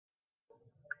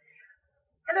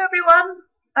Hello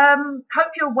everyone.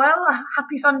 Hope you're well.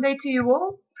 Happy Sunday to you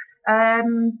all.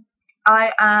 I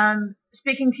am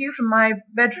speaking to you from my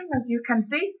bedroom, as you can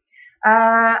see,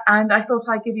 and I thought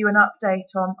I'd give you an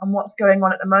update on what's going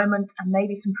on at the moment and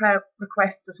maybe some prayer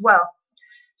requests as well.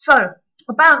 So,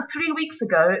 about 3 weeks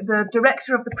ago, the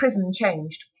director of the prison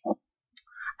changed,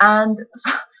 and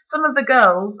some of the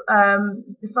girls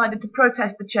decided to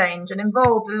protest the change and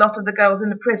involved a lot of the girls in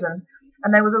the prison,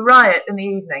 and there was a riot in the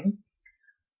evening.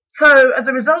 So as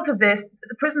a result of this,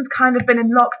 the prison's kind of been in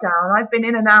lockdown. I've been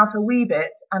in and out a wee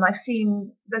bit, and I've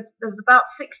seen there's about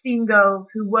 16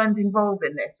 girls who weren't involved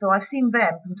in this. So I've seen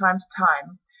them from time to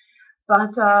time.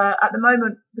 But at the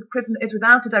moment, the prison is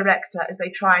without a director as they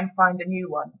try and find a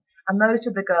new one. And most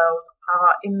of the girls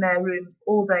are in their rooms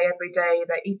all day, every day.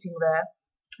 They're eating there.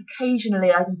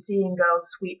 Occasionally, I've been seeing girls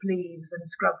sweep leaves and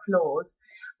scrub floors,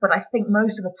 but I think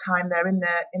most of the time they're in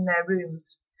their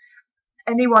rooms.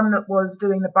 Anyone that was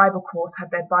doing the Bible course had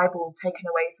their Bible taken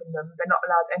away from them. They're not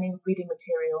allowed any reading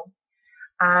material.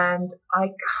 And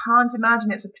I can't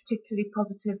imagine it's a particularly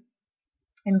positive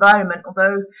environment,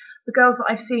 although the girls that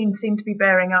I've seen seem to be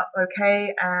bearing up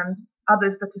okay, and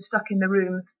others that are stuck in the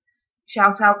rooms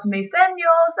shout out to me,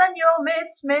 "Senor, senor,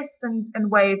 miss," and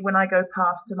wave when I go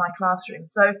past to my classroom.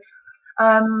 So,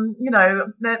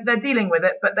 they're dealing with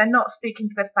it, but they're not speaking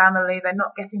to their family, they're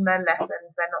not getting their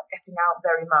lessons, they're not getting out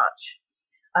very much.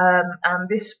 And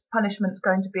this punishment's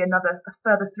going to be a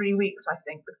further 3 weeks, I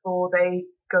think, before they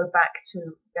go back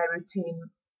to their routine,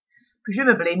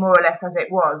 presumably more or less as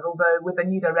it was, although with a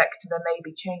new director there may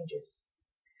be changes.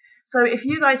 So if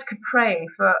you guys could pray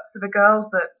for the girls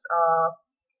that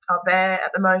are there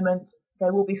at the moment.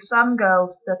 There will be some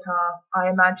girls that I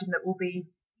imagine, that will be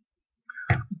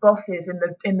bosses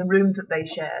in the rooms that they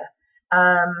share,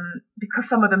 because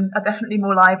some of them are definitely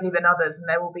more lively than others, and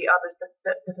there will be others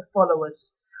that are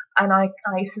followers. And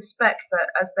I suspect that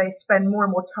as they spend more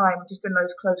and more time just in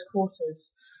those close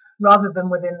quarters, rather than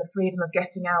within the freedom of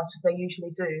getting out as they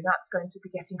usually do, that's going to be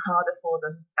getting harder for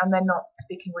them, and they're not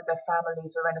speaking with their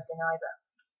families or anything either.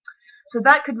 So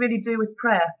that could really do with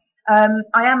prayer.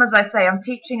 I am, as I say, I'm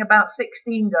teaching about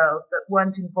 16 girls that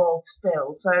weren't involved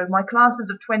still. So my classes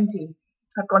of 20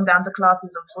 have gone down to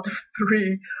classes of sort of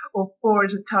 3 or 4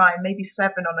 at a time, maybe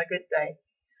 7 on a good day.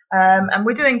 And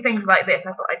we're doing things like this.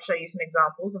 I thought I'd show you some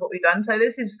examples of what we've done. So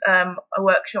this is a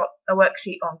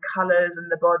worksheet on colours and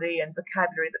the body and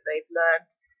vocabulary that they've learned,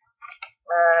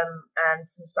 and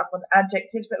some stuff on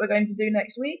adjectives that we're going to do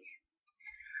next week.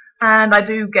 And I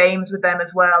do games with them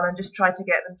as well, and just try to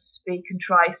get them to speak and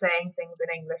try saying things in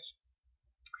English.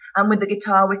 And with the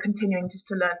guitar, we're continuing just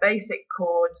to learn basic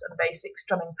chords and basic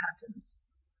strumming patterns.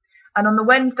 And on the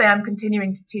Wednesday, I'm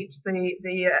continuing to teach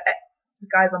the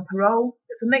guys on parole.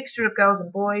 It's a mixture of girls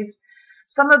and boys.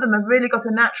 Some of them have really got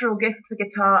a natural gift for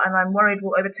guitar, and I'm worried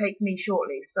will overtake me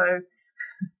shortly. So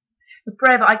the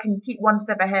prayer that I can keep one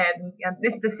step ahead, and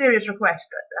this is a serious request,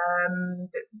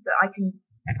 that I can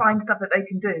find stuff that they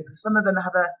can do. Some of them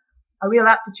have a real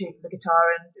aptitude for the guitar,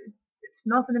 and it's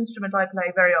not an instrument I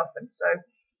play very often. So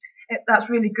that's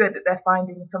really good that they're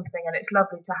finding something, and it's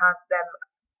lovely to have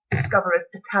them discover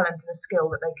a talent and a skill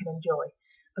that they can enjoy.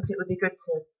 But it would be good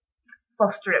to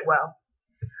foster it well.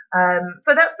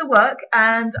 So that's the work,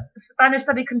 and Spanish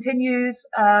study continues.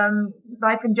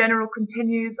 Life in general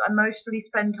continues. I mostly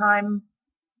spend time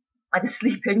either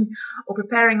sleeping or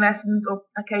preparing lessons, or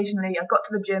occasionally I got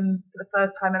to the gym for the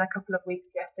first time in a couple of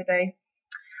weeks yesterday.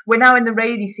 We're now in the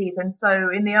rainy season, so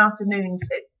in the afternoons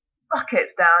it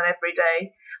buckets down every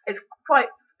day. It's quite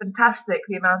fantastic,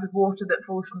 the amount of water that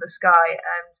falls from the sky,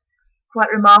 and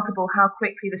quite remarkable how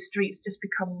quickly the streets just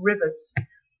become rivers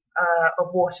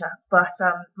of water, but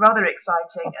rather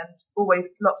exciting, and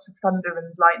always lots of thunder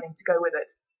and lightning to go with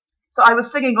it. So I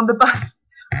was singing on the bus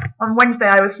on Wednesday.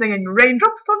 I was singing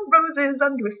 "Raindrops on Roses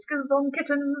and Whiskers on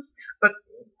Kittens," but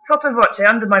sotto voce,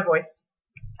 under my voice.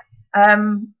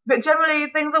 But generally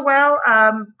things are well.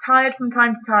 Tired from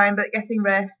time to time, but getting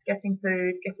rest, getting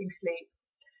food, getting sleep,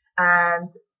 and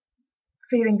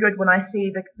feeling good when I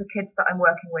see the kids that I'm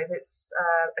working with. It's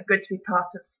good to be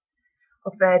part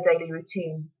of their daily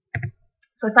routine.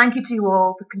 So thank you to you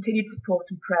all for continued support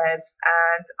and prayers.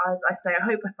 And as I say, I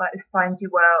hope this finds you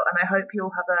well, and I hope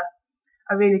you'll have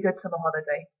a really good summer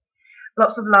holiday.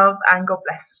 Lots of love, and God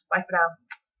bless. Bye for now.